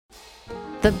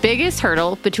The biggest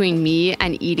hurdle between me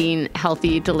and eating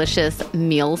healthy, delicious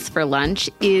meals for lunch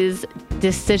is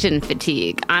decision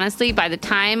fatigue. Honestly, by the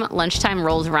time lunchtime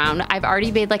rolls around, I've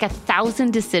already made like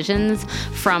 1,000 decisions,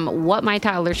 from what my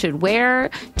toddler should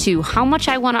wear to how much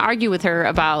I want to argue with her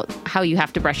about how you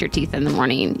have to brush your teeth in the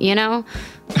morning, you know?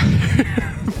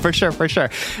 For sure.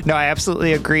 No, I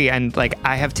absolutely agree. And like,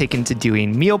 I have taken to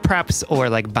doing meal preps or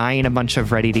like buying a bunch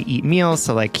of ready to eat meals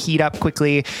to like heat up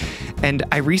quickly. And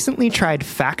I recently tried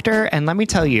Factor. And let me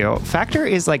tell you, Factor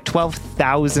is like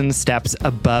 12,000 steps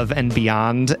above and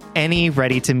beyond any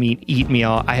ready to eat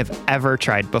meal I have ever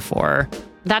tried before.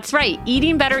 That's right.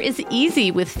 Eating better is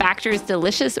easy with Factor's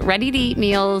delicious, ready-to-eat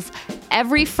meals.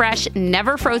 Every fresh,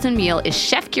 never frozen meal is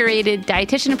chef-curated,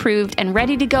 dietitian-approved, and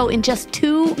ready to go in just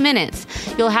 2 minutes.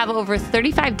 You'll have over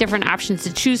 35 different options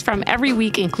to choose from every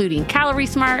week, including Calorie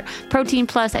Smart, Protein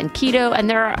Plus, and Keto. And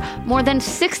there are more than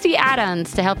 60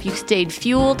 add-ons to help you stay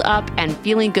fueled up and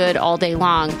feeling good all day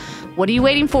long. What are you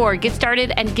waiting for? Get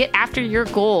started and get after your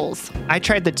goals. I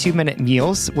tried the 2-minute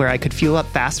meals where I could fuel up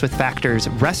fast with Factor's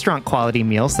restaurant quality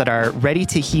meals that are ready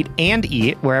to heat and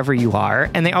eat wherever you are.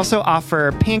 And they also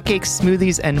offer pancakes,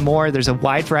 smoothies, and more. There's a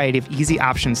wide variety of easy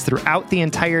options throughout the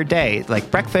entire day,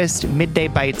 like breakfast, midday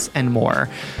bites, and more.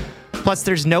 Plus,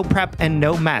 there's no prep and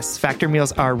no mess. Factor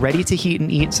meals are ready to heat and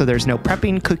eat, so there's no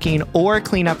prepping, cooking, or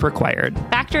cleanup required.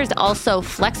 Factor is also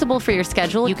flexible for your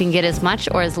schedule. You can get as much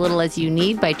or as little as you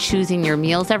need by choosing your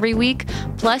meals every week.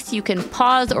 Plus, you can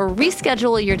pause or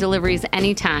reschedule your deliveries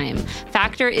anytime.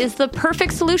 Factor is the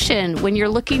perfect solution when you're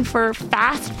looking for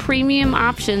fast, premium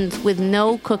options with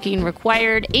no cooking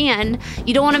required, and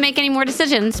you don't want to make any more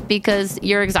decisions because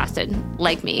you're exhausted,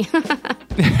 like me.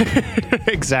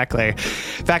 Exactly.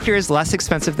 Factor is less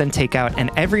expensive than takeout, and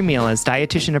every meal is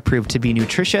dietitian approved to be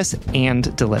nutritious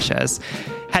and delicious.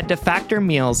 Head to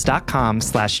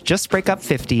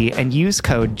factormeals.com/justbreakup50 and use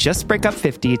code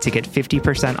justbreakup50 to get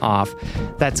 50% off.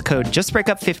 That's code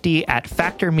justbreakup50 at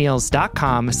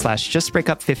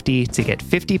factormeals.com/justbreakup50 to get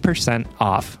 50%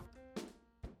 off.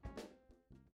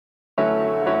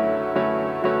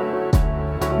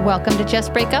 Welcome to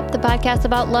Just Break Up, the podcast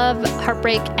about love,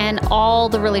 heartbreak, and all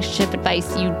the relationship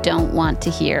advice you don't want to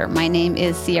hear. My name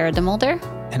is Sierra DeMulder.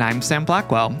 And I'm Sam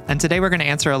Blackwell. And today we're going to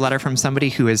answer a letter from somebody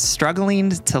who is struggling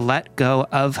to let go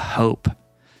of hope.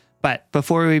 But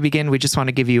before we begin, we just want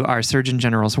to give you our Surgeon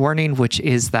General's warning, which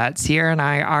is that Sierra and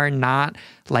I are not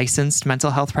licensed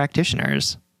mental health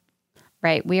practitioners.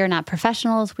 Right. We are not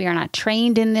professionals. We are not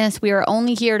trained in this. We are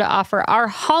only here to offer our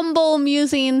humble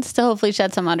musings to hopefully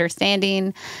shed some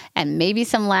understanding and maybe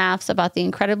some laughs about the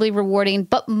incredibly rewarding,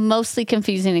 but mostly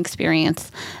confusing experience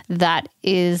that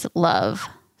is love.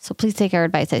 So please take our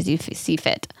advice as you see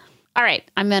fit. All right.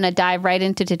 I'm going to dive right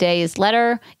into today's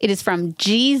letter. It is from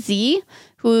GZ,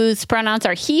 whose pronouns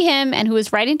are he, him, and who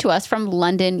is writing to us from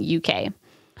London, UK.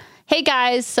 Hey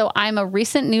guys, so I'm a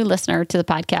recent new listener to the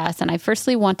podcast, and I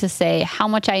firstly want to say how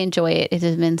much I enjoy it. It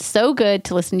has been so good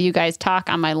to listen to you guys talk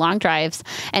on my long drives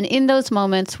and in those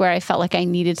moments where I felt like I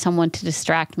needed someone to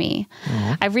distract me.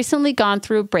 Mm-hmm. I've recently gone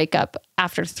through a breakup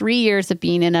after 3 years of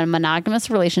being in a monogamous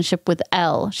relationship with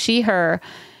Elle, she, her.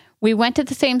 We went to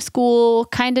the same school,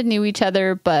 kind of knew each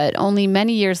other, but only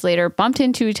many years later bumped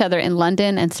into each other in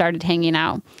London and started hanging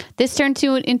out. This turned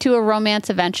into a romance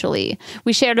eventually.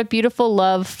 We shared a beautiful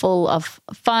love full of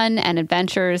fun and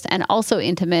adventures and also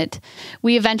intimate.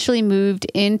 We eventually moved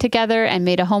in together and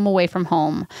made a home away from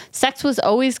home. Sex was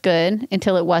always good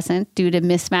until it wasn't due to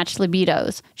mismatched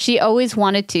libidos. She always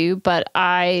wanted to, but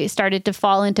I started to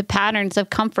fall into patterns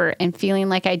of comfort and feeling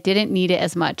like I didn't need it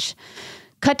as much.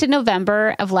 Cut to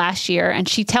November of last year, and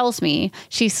she tells me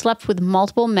she slept with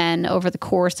multiple men over the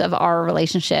course of our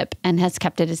relationship and has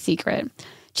kept it a secret.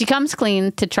 She comes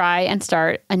clean to try and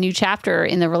start a new chapter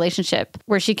in the relationship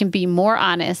where she can be more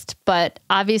honest, but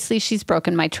obviously she's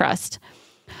broken my trust.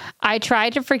 I try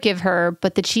to forgive her,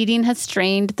 but the cheating has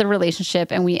strained the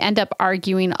relationship and we end up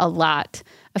arguing a lot.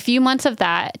 A few months of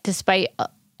that, despite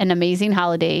an amazing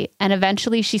holiday, and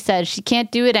eventually she says she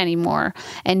can't do it anymore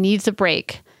and needs a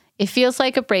break. It feels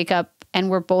like a breakup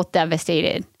and we're both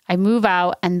devastated. I move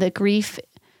out and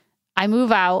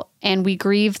we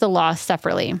grieve the loss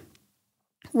separately.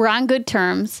 We're on good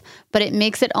terms, but it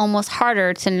makes it almost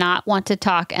harder to not want to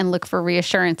talk and look for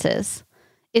reassurances.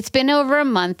 It's been over a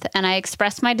month and I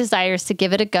expressed my desires to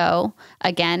give it a go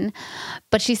again,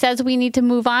 but she says we need to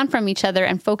move on from each other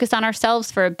and focus on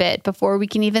ourselves for a bit before we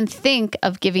can even think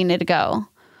of giving it a go.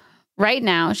 Right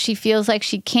now, she feels like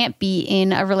she can't be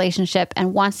in a relationship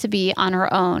and wants to be on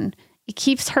her own. It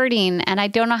keeps hurting and I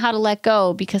don't know how to let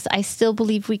go because I still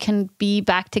believe we can be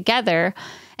back together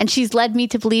And she's led me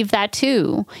to believe that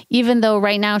too, even though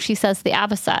right now she says the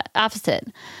opposite.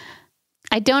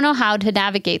 I don't know how to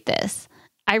navigate this.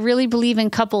 I really believe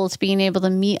in couples being able to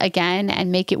meet again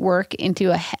and make it work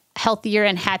into a healthier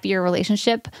and happier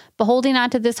relationship. But holding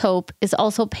on to this hope is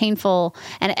also painful.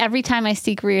 And every time I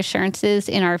seek reassurances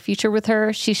in our future with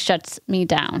her, she shuts me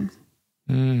down.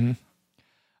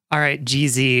 All right,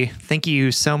 GZ, thank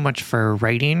you so much for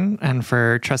writing and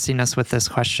for trusting us with this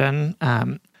question.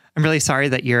 I'm really sorry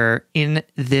that you're in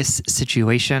this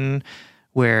situation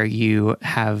where you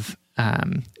have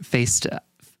faced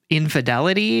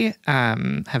infidelity,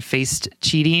 have faced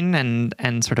cheating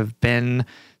and sort of been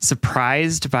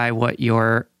surprised by what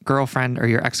your girlfriend or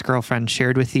your ex-girlfriend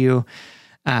shared with you.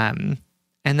 And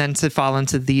then to fall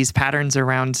into these patterns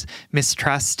around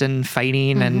mistrust and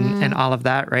fighting and all of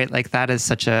that, right? Like that is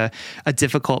such a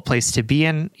difficult place to be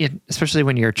in, especially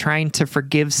when you're trying to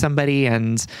forgive somebody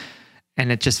and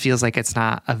it just feels like it's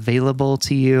not available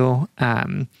to you.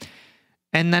 And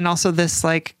then also this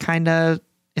like kind of,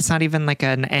 it's not even like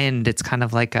an end. It's kind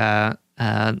of like a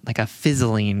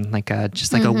fizzling, like a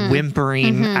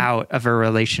whimpering out of a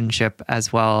relationship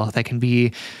as well. That can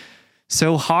be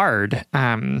so hard.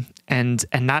 And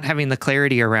not having the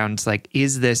clarity around like,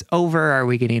 is this over? Are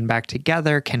we getting back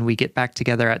together? Can we get back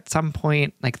together at some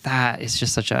point? Like that is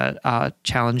just such a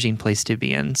challenging place to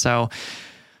be in. So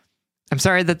I'm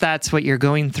sorry that that's what you're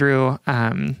going through.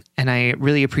 And I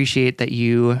really appreciate that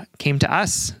you came to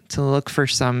us to look for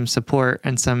some support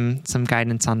and some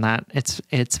guidance on that.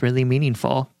 It's really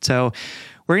meaningful. So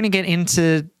we're going to get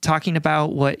into talking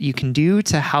about what you can do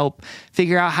to help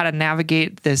figure out how to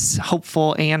navigate this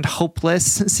hopeful and hopeless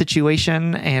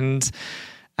situation. And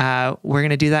we're going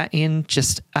to do that in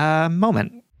just a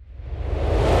moment.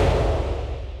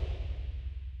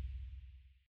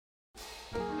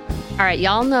 All right,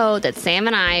 y'all know that Sam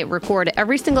and I record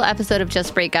every single episode of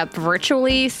Just Break Up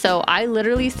virtually, so I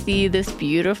literally see this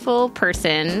beautiful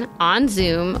person on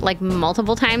Zoom like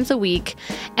multiple times a week,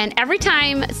 and every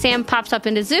time Sam pops up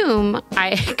into Zoom,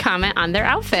 I comment on their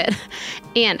outfit.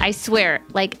 And I swear,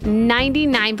 like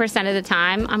 99% of the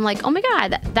time, I'm like, oh my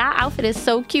God, that outfit is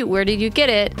so cute. Where did you get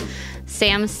it?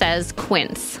 Sam says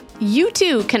Quince. You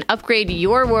too can upgrade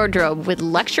your wardrobe with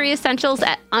luxury essentials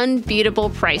at unbeatable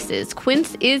prices.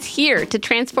 Quince is here to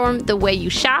transform the way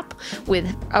you shop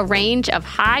with a range of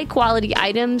high quality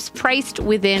items priced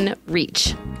within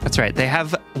reach. That's right. They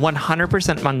have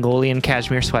 100% Mongolian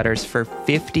cashmere sweaters for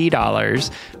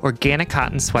 $50, organic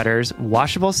cotton sweaters,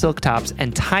 washable silk tops,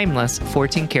 and timeless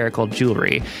 14-karat gold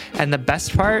jewelry. And the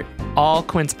best part, all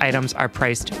Quince items are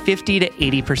priced 50 to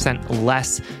 80%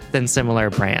 less than similar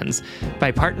brands.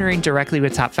 By partnering directly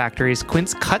with top factories,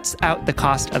 Quince cuts out the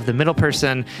cost of the middle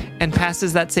person and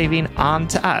passes that saving on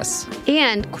to us.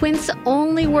 And Quince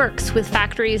only works with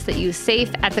factories that use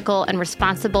safe, ethical, and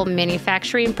responsible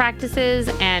manufacturing practices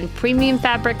and premium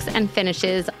fabrics and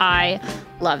finishes. I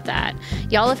love that.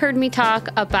 Y'all have heard me talk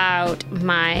about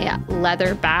my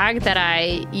leather bag that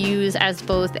I use as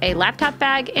both a laptop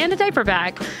bag and a diaper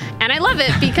bag. And I love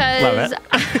it because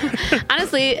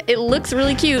honestly, it looks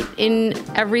really cute in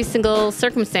every single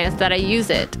circumstance that I use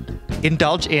it.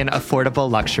 Indulge in affordable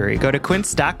luxury. Go to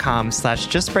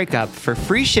quince.com/justbreakup for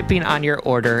free shipping on your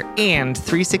order and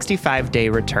 365-day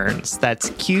returns.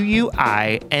 That's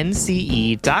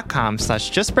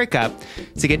QUINCE.com/justbreakup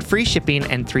to get free shipping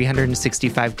and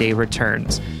 365-day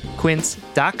returns.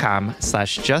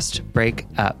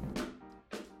 Quince.com/justbreakup.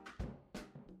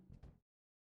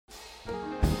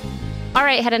 All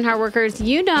right, Head and Heart workers,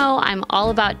 you know I'm all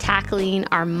about tackling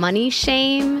our money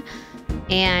shame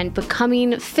and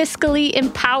becoming fiscally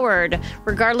empowered,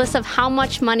 regardless of how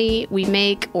much money we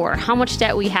make or how much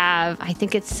debt we have. I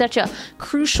think it's such a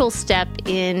crucial step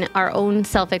in our own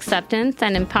self-acceptance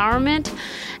and empowerment.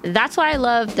 That's why I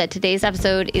love that today's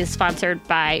episode is sponsored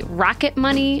by Rocket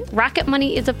Money. Rocket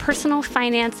Money is a personal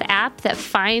finance app that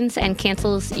finds and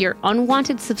cancels your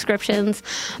unwanted subscriptions,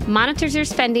 monitors your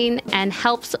spending, and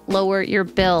helps lower your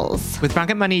bills. With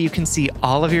Rocket Money, you can see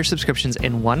all of your subscriptions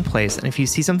in one place, and if you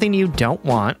see something you don't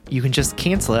want, you can just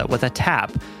cancel it with a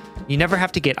tap. You never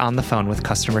have to get on the phone with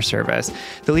customer service.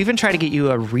 They'll even try to get you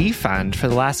a refund for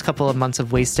the last couple of months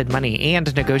of wasted money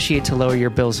and negotiate to lower your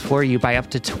bills for you by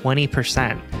up to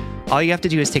 20%. All you have to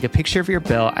do is take a picture of your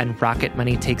bill and Rocket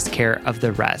Money takes care of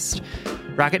the rest.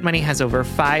 Rocket Money has over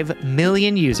 5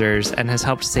 million users and has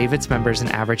helped save its members an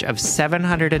average of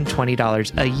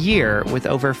 $720 a year, with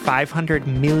over $500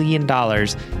 million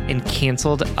in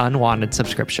canceled unwanted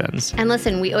subscriptions. And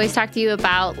listen, we always talk to you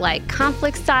about like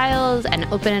conflict styles and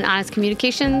open and honest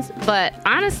communications, but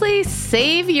honestly,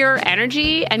 save your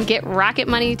energy and get Rocket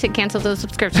Money to cancel those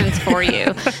subscriptions for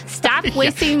you. Stop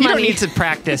wasting money. You don't need to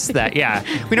practice that. Yeah.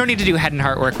 We don't need to do head and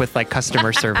heart work with like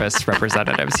customer service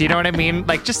representatives. You know what I mean?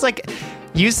 Like, just like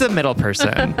use the middle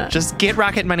person. Just get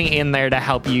Rocket Money in there to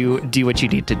help you do what you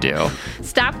need to do.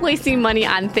 Stop wasting money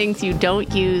on things you don't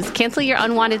use. Cancel your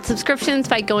unwanted subscriptions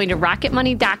by going to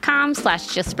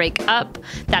rocketmoney.com/justbreakup.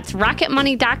 That's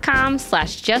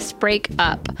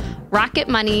rocketmoney.com/justbreakup.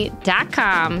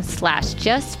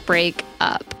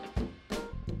 rocketmoney.com/justbreakup.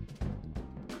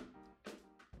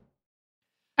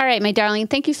 All right, my darling,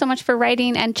 thank you so much for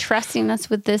writing and trusting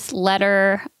us with this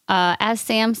letter. As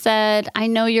Sam said, I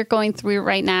know you're going through it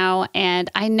right now, and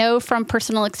I know from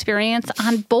personal experience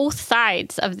on both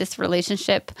sides of this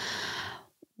relationship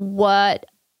what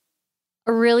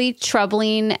a really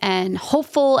troubling and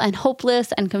hopeful and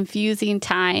hopeless and confusing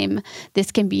time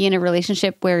this can be in a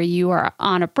relationship where you are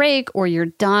on a break or you're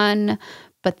done,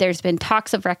 but there's been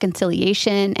talks of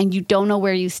reconciliation and you don't know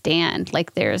where you stand.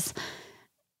 Like there's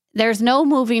no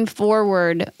moving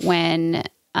forward when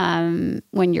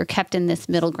you're kept in this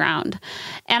middle ground.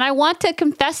 And I want to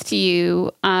confess to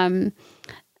you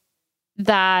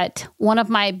that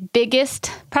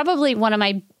probably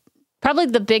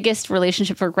the biggest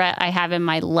relationship regret I have in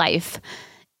my life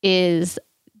is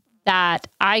that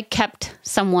I kept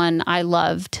someone I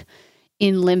loved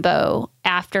in limbo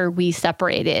after we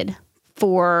separated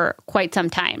for quite some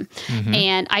time. Mm-hmm.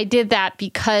 And I did that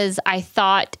because I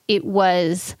thought it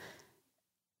was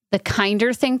the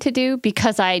kinder thing to do,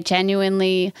 because I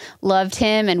genuinely loved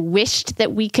him and wished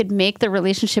that we could make the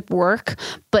relationship work,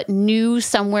 but knew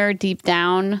somewhere deep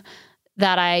down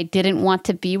that I didn't want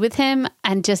to be with him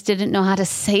and just didn't know how to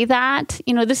say that.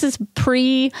 You know, this is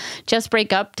pre Just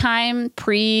Break Up time,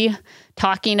 pre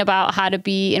talking about how to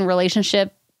be in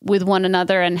relationship with one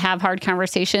another and have hard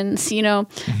conversations. You know,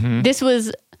 mm-hmm. This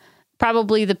was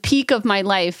probably the peak of my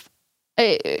life.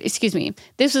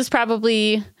 This was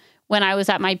probably when I was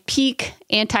at my peak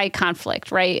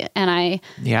anti-conflict, right? And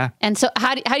so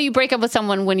how do you break up with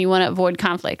someone when you want to avoid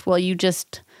conflict? Well, you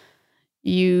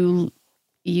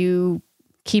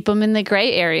keep them in the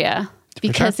gray area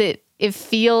because it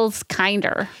feels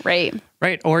kinder, right?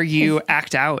 Right. Or you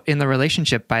act out in the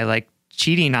relationship by like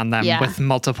cheating on them with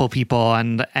multiple people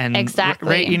and exactly.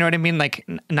 Right. You know what I mean? Like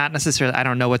not necessarily, I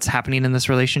don't know what's happening in this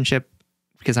relationship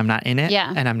because I'm not in it.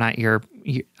 Yeah. And I'm not your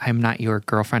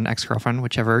girlfriend, ex-girlfriend,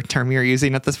 whichever term you're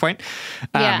using at this point.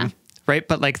 Right.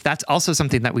 But like, that's also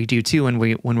something that we do too. When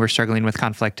we're struggling with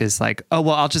conflict is like, oh,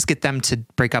 well, I'll just get them to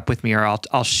break up with me, or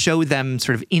I'll show them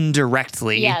sort of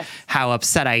indirectly how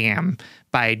upset I am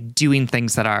by doing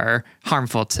things that are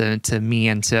harmful to me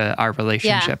and to our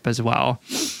relationship as well.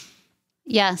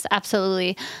 Yes,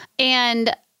 absolutely.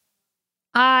 And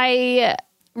I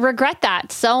regret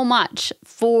that so much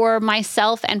for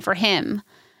myself and for him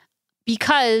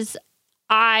because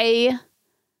I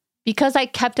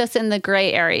kept us in the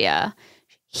gray area.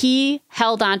 He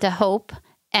held on to hope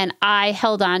and I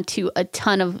held on to a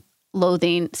ton of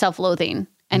self-loathing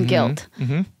and guilt.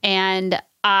 Mm-hmm. And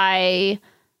I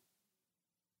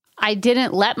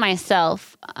didn't let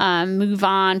myself move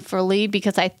on fully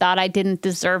because I thought I didn't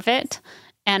deserve it.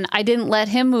 And I didn't let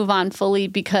him move on fully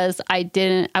because I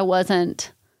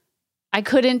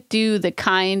couldn't do the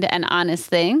kind and honest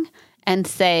thing and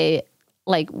say,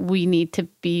 like, we need to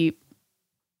be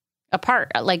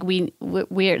apart. Like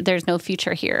we're there's no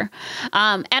future here.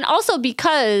 And also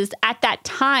because at that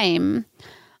time,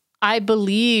 I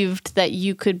believed that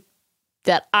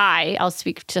I'll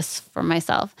speak just for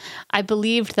myself. I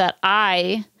believed that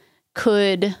I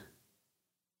could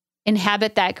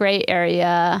inhabit that gray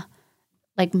area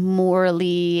like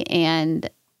morally and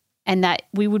that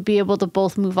we would be able to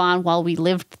both move on while we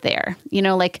lived there. You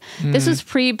know, like this was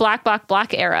pre-Black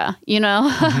Block era, you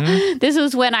know? Mm-hmm. This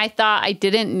was when I thought I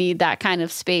didn't need that kind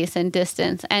of space and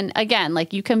distance. And again,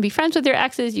 like you can be friends with your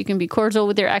exes, you can be cordial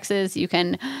with your exes, you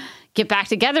can get back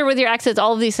together with your exes.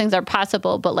 All of these things are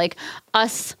possible. But like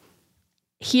us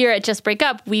here at Just Break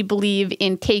Up, we believe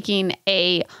in taking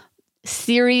a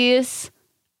serious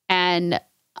and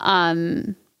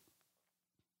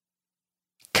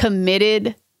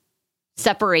committed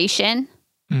separation,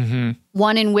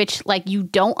 one in which like you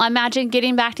don't imagine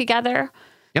getting back together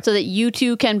so that you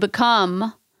two can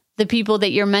become the people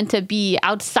that you're meant to be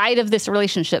outside of this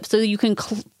relationship, so that you can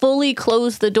fully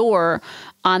close the door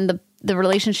on the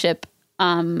relationship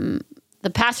the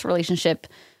past relationship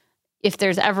if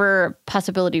there's ever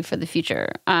possibility for the future.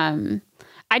 I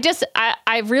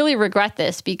really regret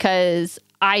this because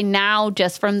I now,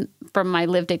 just from my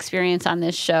lived experience on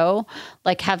this show,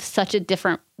 like have such a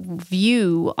different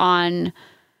view on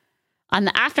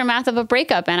the aftermath of a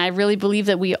breakup. And I really believe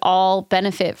that we all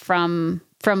benefit from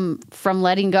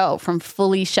letting go, from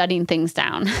fully shutting things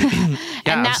down. And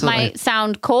that absolutely. might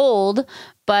sound cold,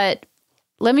 but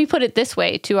let me put it this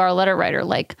way to our letter writer.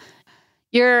 Like,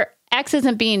 your ex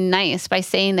isn't being nice by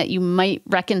saying that you might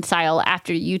reconcile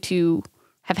after you two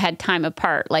have had time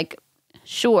apart. Like,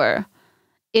 sure,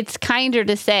 it's kinder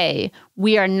to say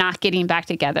we are not getting back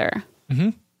together. Mm-hmm.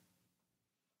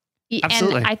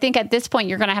 Absolutely. And I think at this point,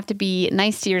 you're going to have to be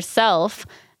nice to yourself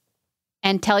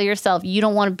and tell yourself you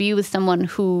don't want to be with someone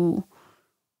who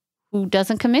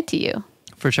doesn't commit to you.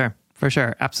 For sure.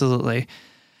 Absolutely.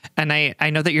 And I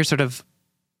know that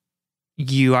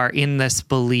you are in this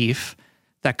belief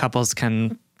that couples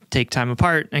can take time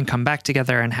apart and come back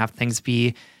together and have things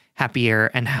be happier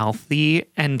and healthy.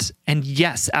 And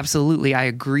yes, absolutely. I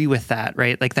agree with that,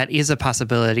 right? Like, that is a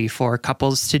possibility for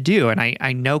couples to do. And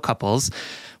I know couples,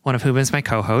 one of whom is my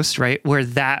co-host, right, where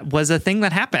that was a thing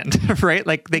that happened, right?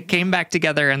 Like, they came back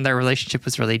together and their relationship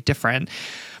was really different.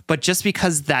 But just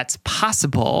because that's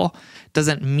possible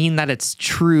doesn't mean that it's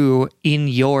true in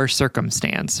your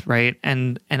circumstance, right?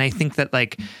 And I think that,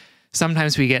 like,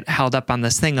 sometimes we get held up on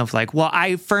this thing of like, well,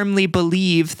 I firmly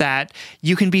believe that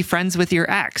you can be friends with your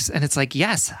ex. And it's like,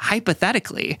 yes,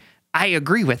 hypothetically, I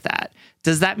agree with that.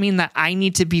 Does that mean that I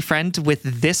need to be friends with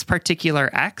this particular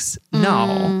ex?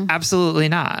 No, absolutely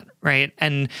not. Right.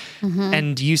 And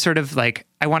you sort of like,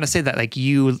 I want to say that, like,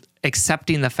 you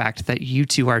accepting the fact that you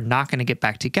two are not going to get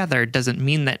back together doesn't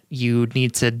mean that you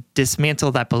need to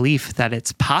dismantle that belief that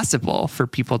it's possible for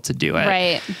people to do it.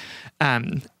 Right.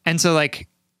 And so, like,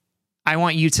 I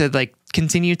want you to, like,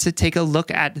 continue to take a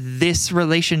look at this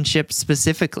relationship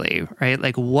specifically, right?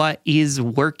 Like, what is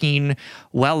working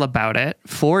well about it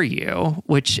for you,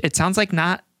 which it sounds like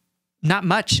not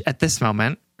much at this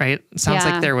moment, right? It sounds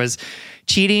like there was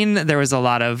cheating, there was a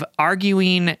lot of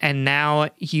arguing, and now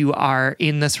you are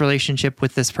in this relationship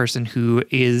with this person who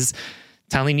is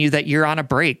telling you that you're on a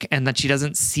break and that she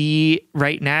doesn't see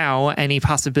right now any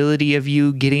possibility of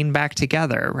you getting back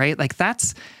together, right? Like,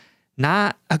 that's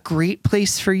not a great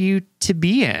place for you to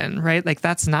be in, right? Like,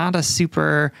 that's not a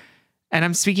super, and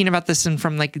I'm speaking about this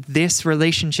from like this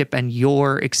relationship and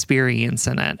your experience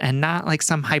in it, and not like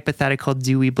some hypothetical,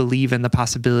 do we believe in the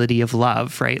possibility of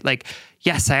love, right? Like,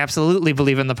 yes, I absolutely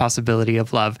believe in the possibility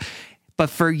of love. But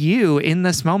for you in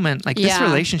this moment, like, this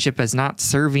relationship is not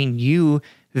serving you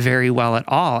very well at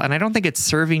all. And I don't think it's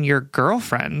serving your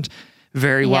girlfriend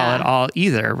very well at all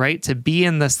either, right? To be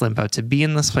in this limbo, to be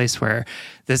in this place where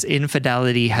this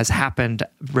infidelity has happened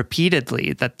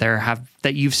repeatedly,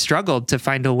 that you've struggled to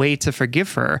find a way to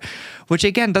forgive her, which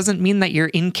again doesn't mean that you're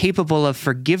incapable of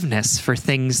forgiveness for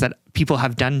things that people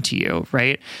have done to you,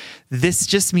 right? This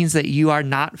just means that you are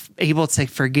not able to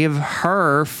forgive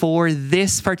her for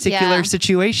this particular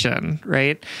situation,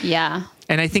 right? Yeah.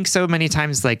 And I think so many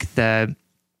times, like,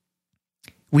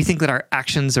 we think that our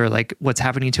actions or like what's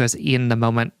happening to us in the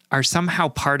moment are somehow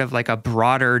part of like a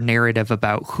broader narrative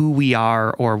about who we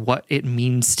are or what it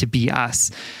means to be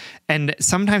us. And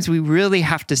sometimes we really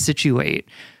have to situate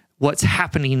what's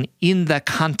happening in the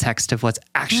context of what's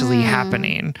actually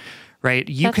happening, right?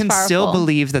 You That's can powerful. still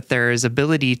believe that there is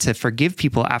ability to forgive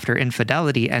people after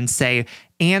infidelity and say,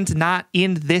 and not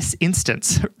in this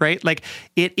instance, right? Like,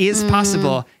 it is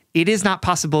possible. It is not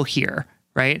possible here.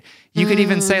 Right? You could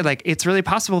even say, like, it's really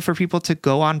possible for people to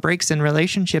go on breaks in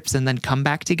relationships and then come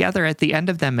back together at the end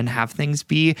of them and have things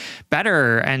be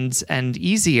better and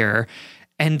easier.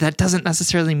 And that doesn't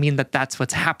necessarily mean that that's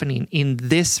what's happening in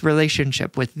this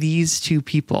relationship with these two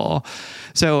people.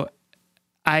 So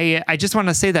I just want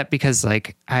to say that because,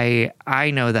 like,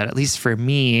 I know that at least for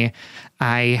me,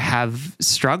 I have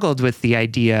struggled with the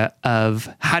idea of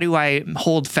how do I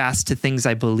hold fast to things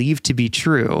I believe to be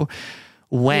true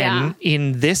when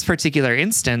in this particular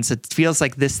instance, it feels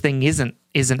like this thing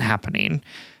isn't happening.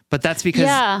 But that's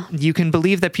because you can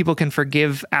believe that people can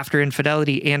forgive after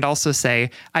infidelity and also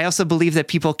say, I also believe that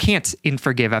people can't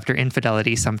forgive after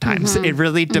infidelity sometimes. It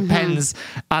really depends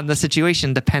on the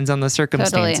situation, depends on the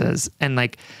circumstances. Totally. And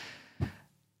like,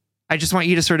 I just want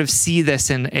you to sort of see this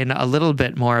in a little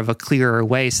bit more of a clearer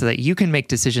way so that you can make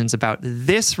decisions about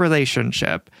this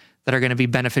relationship that are going to be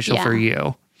beneficial for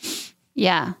you.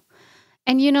 Yeah.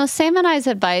 And, Sam and I's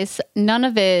advice, none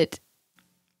of it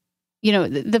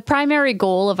the primary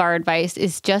goal of our advice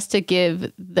is just to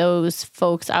give those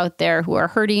folks out there who are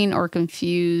hurting or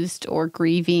confused or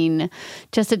grieving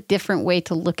just a different way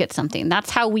to look at something.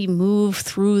 That's how we move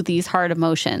through these hard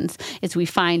emotions, is we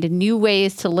find new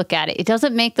ways to look at it. It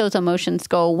doesn't make those emotions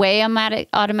go away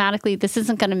automatically. This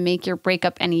isn't going to make your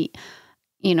breakup any,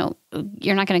 you're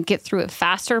not going to get through it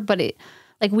faster, but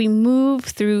we move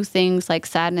through things like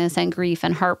sadness and grief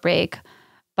and heartbreak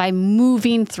by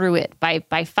moving through it,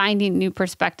 by finding new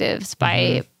perspectives,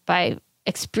 by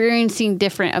experiencing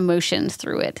different emotions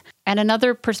through it. And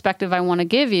another perspective I want to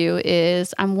give you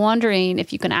is, I'm wondering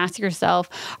if you can ask yourself,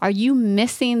 are you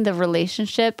missing the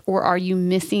relationship, or are you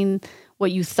missing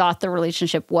what you thought the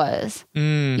relationship was?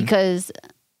 Because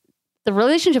the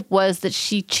relationship was that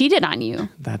she cheated on you.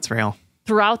 That's real.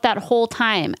 Throughout that whole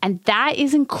time. And that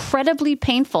is incredibly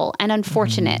painful and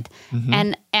unfortunate.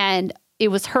 And it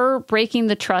was her breaking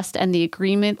the trust and the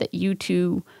agreement that you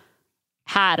two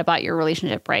had about your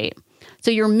relationship, right? So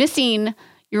you're missing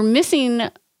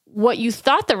what you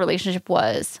thought the relationship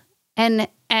was. And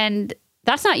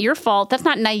that's not your fault. That's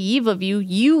not naive of you.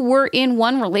 You were in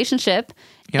one relationship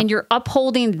and you're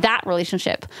upholding that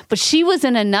relationship. But she was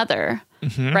in another,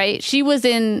 right? She was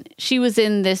in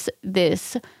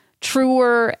this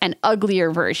truer and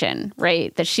uglier version,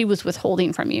 right? That she was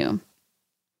withholding from you.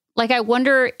 I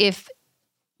wonder if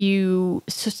you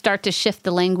start to shift the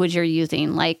language you're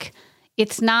using.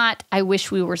 It's not, I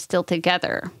wish we were still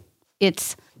together.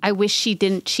 It's, I wish she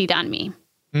didn't cheat on me.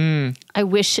 I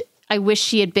wish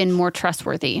she had been more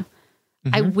trustworthy.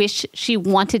 I wish she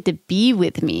wanted to be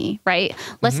with me, right?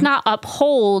 Let's not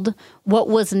uphold what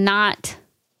was not,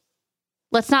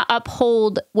 let's not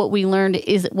uphold what we learned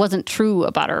wasn't true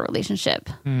about our relationship.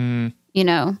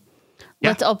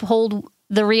 Let's uphold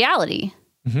the reality,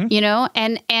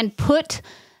 and put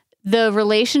the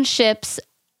relationship's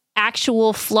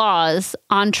actual flaws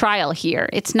on trial here.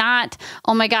 It's not,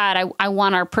 oh my God, I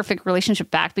want our perfect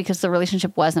relationship back because the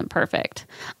relationship wasn't perfect.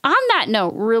 On that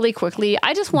note, really quickly,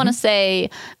 I just want to say,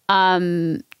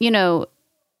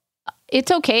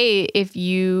 it's okay if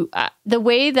you, the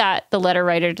way that the letter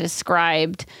writer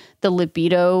described the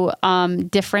libido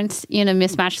difference,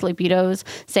 mismatched libidos,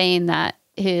 saying that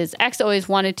his ex always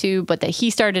wanted to, but that he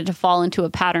started to fall into a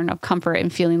pattern of comfort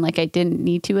and feeling like I didn't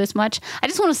need to as much. I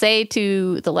just want to say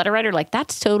to the letter writer,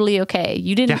 that's totally okay.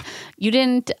 You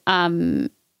didn't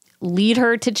lead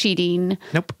her to cheating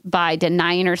by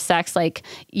denying her sex.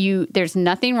 There's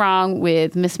nothing wrong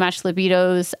with mismatched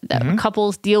libidos.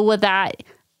 Couples deal with that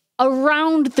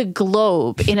around the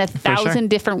globe in 1,000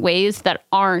 different ways that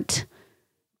aren't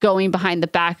going behind the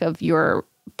back of your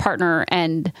partner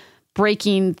and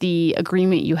breaking the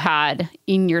agreement you had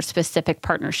in your specific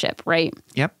partnership, right?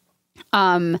 Yep.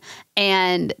 And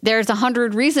there's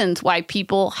 100 reasons why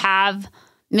people have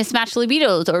mismatched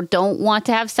libidos or don't want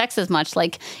to have sex as much.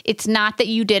 It's not that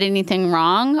you did anything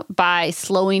wrong by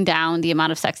slowing down the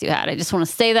amount of sex you had. I just want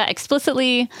to say that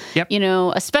explicitly,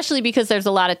 especially because there's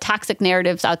a lot of toxic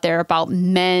narratives out there about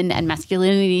men and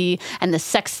masculinity and the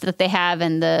sex that they have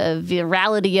and the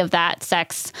virality of that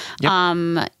sex.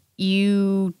 Yep.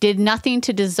 You did nothing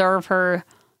to deserve her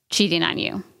cheating on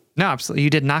you. No, absolutely. You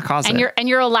did not cause it. And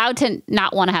you're allowed to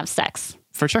not want to have sex.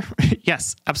 For sure.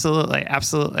 Yes, absolutely.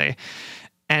 Absolutely.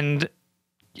 And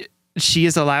she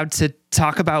is allowed to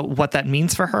talk about what that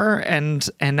means for her and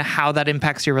how that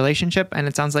impacts your relationship. And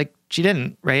it sounds like she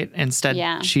didn't, right?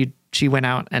 Instead, she went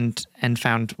out and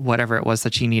found whatever it was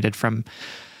that she neneeded from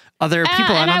other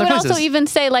people and other places. And I would also even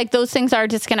say those things are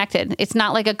disconnected. It's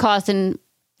not like a cause and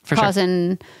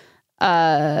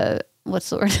what's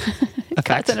the word?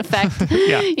 Cause and effect.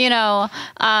 Yeah.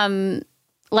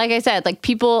 Like I said,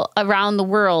 people around the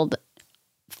world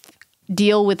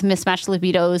deal with mismatched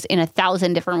libidos in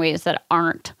 1,000 different ways that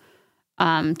aren't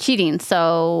cheating.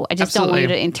 So I just don't want you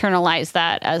to internalize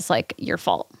that as your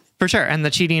fault. For sure. And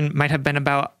the cheating might have been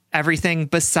about everything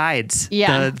besides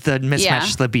the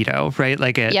mismatched libido, right?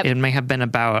 It may have been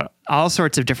about all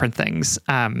sorts of different things.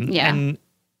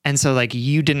 And so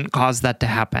you didn't cause that to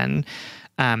happen.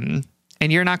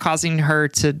 And you're not causing her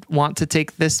to want to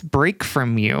take this break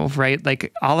from you, right?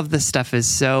 All of this stuff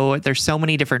is there's so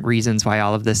many different reasons why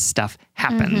all of this stuff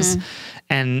happens.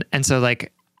 And so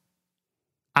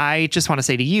I just want to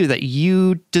say to you that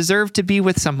you deserve to be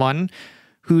with someone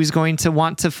who's going to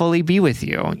want to fully be with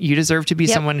you. You deserve to be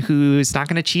someone who's not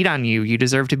going to cheat on you. You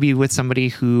deserve to be with somebody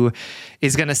who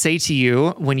is going to say to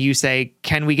you when you say,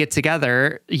 can we get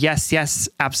together? Yes,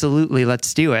 absolutely.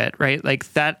 Let's do it. Right.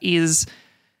 That is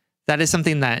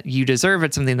something that you deserve.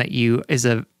 It's something that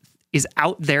is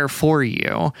out there for you.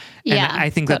 And Yeah, I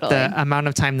think totally. that the amount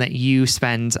of time that you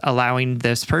spend allowing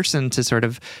this person to sort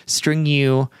of string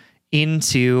you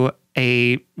into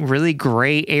a really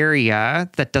gray area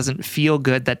that doesn't feel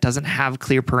good, that doesn't have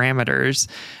clear parameters,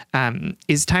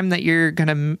 is time that you're going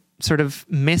to sort of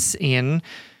miss in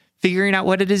figuring out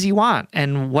what it is you want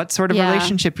and what sort of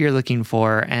relationship you're looking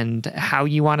for and how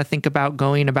you want to think about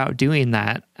going about doing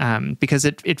that. Because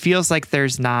it feels like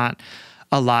there's not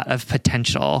a lot of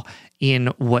potential in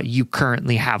what you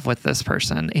currently have with this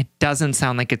person. It doesn't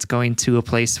sound like it's going to a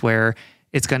place where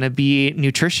it's going to be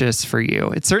nutritious for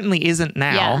you. It certainly isn't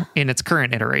now in its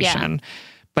current iteration.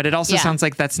 But it also sounds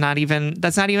like that's not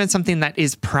even something that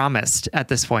is promised at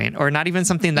this point, or not even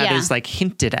something that is like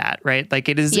hinted at, right? Like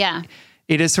it is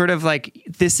sort of like,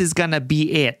 this is going to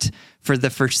be it for the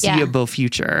foreseeable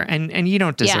future. And you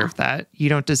don't deserve that. You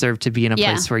don't deserve to be in a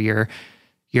place where you're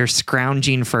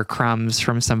scrounging for crumbs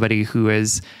from somebody who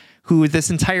this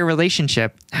entire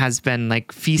relationship has been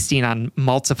like feasting on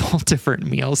multiple different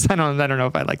meals. I don't know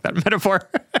if I like that metaphor.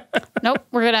 Nope.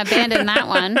 We're going to abandon that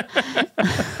one.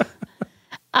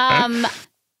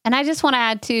 And I just want to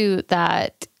add too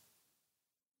that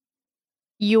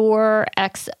your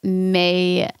ex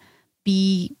may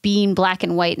be being black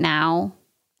and white now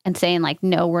and saying like,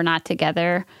 no, we're not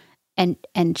together. And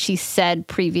she said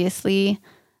previously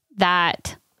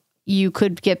that you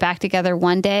could get back together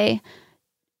one day.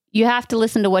 You have to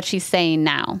listen to what she's saying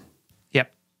now.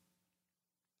 Yep.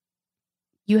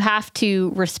 You have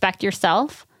to respect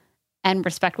yourself and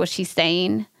respect what she's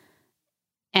saying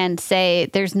and say,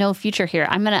 there's no future here.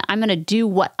 I'm going to do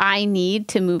what I need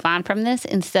to move on from this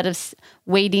instead of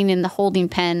waiting in the holding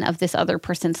pen of this other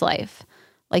person's life.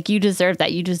 Like, you deserve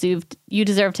that. You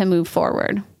deserve to move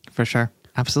forward. For sure.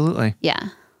 Absolutely. Yeah.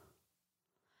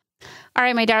 All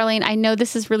right, my darling, I know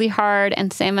this is really hard,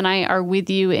 and Sam and I are with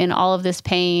you in all of this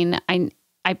pain. I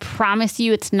promise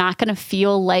you it's not going to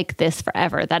feel like this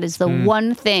forever. That is the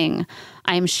one thing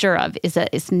I am sure of, is that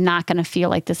it's not going to feel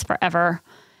like this forever.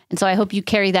 And so I hope you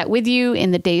carry that with you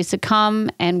in the days to come,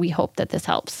 and we hope that this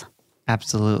helps.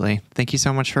 Absolutely. Thank you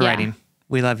so much for writing.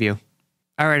 We love you.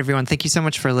 All right, everyone. Thank you so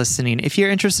much for listening. If you're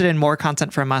interested in more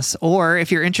content from us, or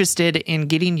if you're interested in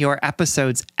getting your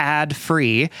episodes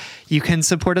ad-free, you can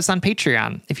support us on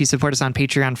Patreon. If you support us on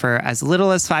Patreon for as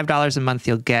little as $5 a month,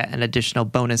 you'll get an additional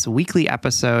bonus weekly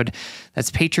episode. That's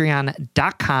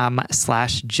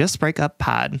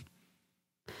patreon.com/justbreakuppod.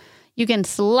 You can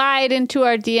slide into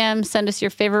our DMs, send us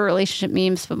your favorite relationship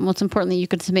memes, but most importantly, you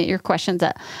can submit your questions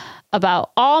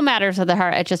about all matters of the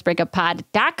heart at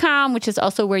justbreakuppod.com, which is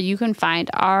also where you can find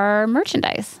our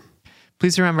merchandise.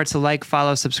 Please remember to like,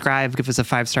 follow, subscribe, give us a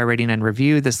 5-star rating and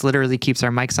review. This literally keeps our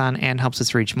mics on and helps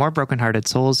us reach more brokenhearted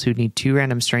souls who need two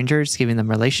random strangers giving them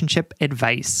relationship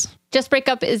advice. Just Break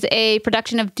Up is a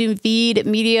production of Duvid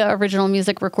Media, original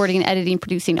music, recording, editing,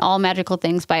 producing all magical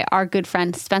things by our good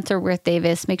friend Spencer Worth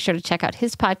Davis. Make sure to check out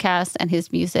his podcast and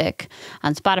his music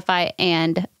on Spotify.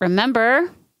 And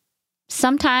remember,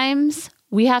 sometimes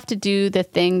we have to do the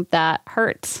thing that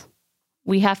hurts.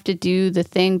 We have to do the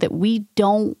thing that we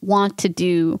don't want to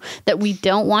do, that we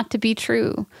don't want to be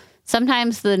true.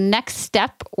 Sometimes the next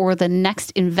step or the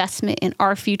next investment in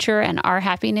our future and our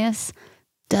happiness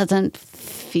doesn't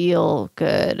feel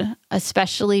good,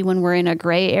 especially when we're in a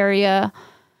gray area,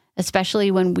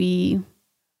 especially when we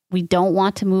don't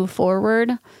want to move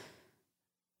forward.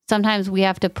 Sometimes we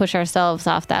have to push ourselves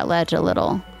off that ledge a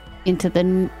little into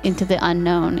the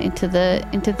unknown, into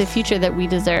the future that we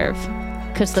deserve,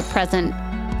 because the present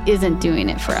isn't doing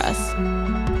it for us.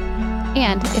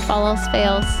 And if all else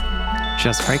fails,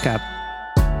 just break up.